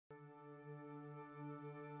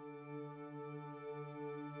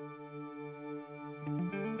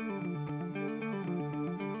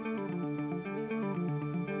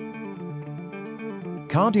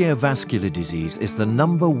Cardiovascular disease is the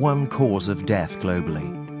 #1 cause of death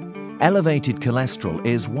globally. Elevated cholesterol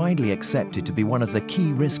is widely accepted to be one of the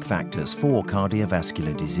key risk factors for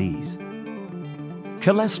cardiovascular disease.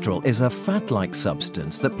 Cholesterol is a fat-like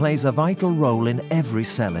substance that plays a vital role in every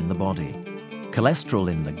cell in the body.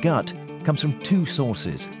 Cholesterol in the gut comes from two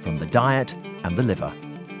sources, from the diet and the liver.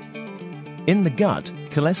 In the gut,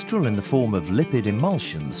 cholesterol in the form of lipid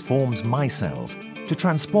emulsions forms micelles to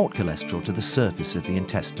transport cholesterol to the surface of the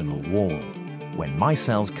intestinal wall. When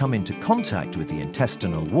micelles come into contact with the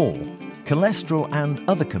intestinal wall, cholesterol and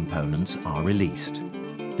other components are released.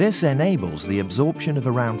 This enables the absorption of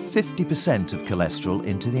around 50% of cholesterol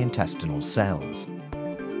into the intestinal cells.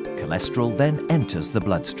 Cholesterol then enters the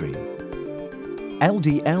bloodstream.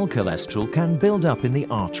 LDL cholesterol can build up in the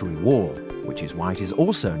artery wall, which is why it is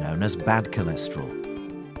also known as bad cholesterol.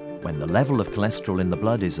 When the level of cholesterol in the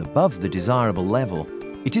blood is above the desirable level,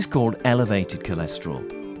 it is called elevated cholesterol.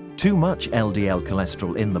 Too much LDL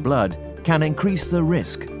cholesterol in the blood can increase the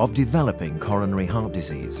risk of developing coronary heart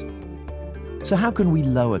disease. So how can we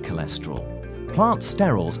lower cholesterol? Plant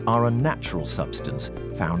sterols are a natural substance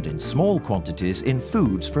found in small quantities in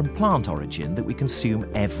foods from plant origin that we consume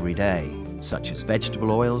every day, such as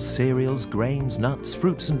vegetable oils, cereals, grains, nuts,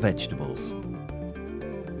 fruits and vegetables.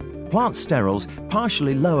 Plant sterols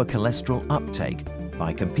partially lower cholesterol uptake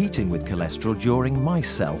by competing with cholesterol during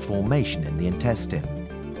micelle formation in the intestine.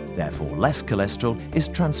 Therefore, less cholesterol is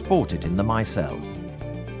transported in the micelles.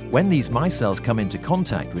 When these micelles come into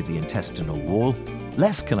contact with the intestinal wall,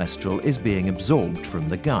 less cholesterol is being absorbed from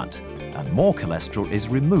the gut, and more cholesterol is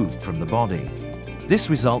removed from the body. This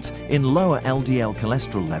results in lower LDL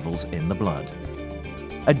cholesterol levels in the blood.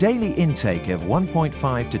 A daily intake of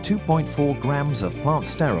 1.5 to 2.4 grams of plant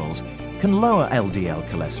sterols can lower LDL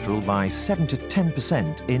cholesterol by 7 to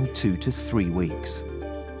 10% in 2 to 3 weeks.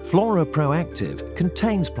 Flora Proactive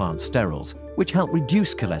contains plant sterols, which help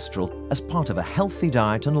reduce cholesterol as part of a healthy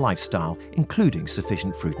diet and lifestyle, including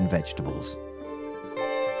sufficient fruit and vegetables.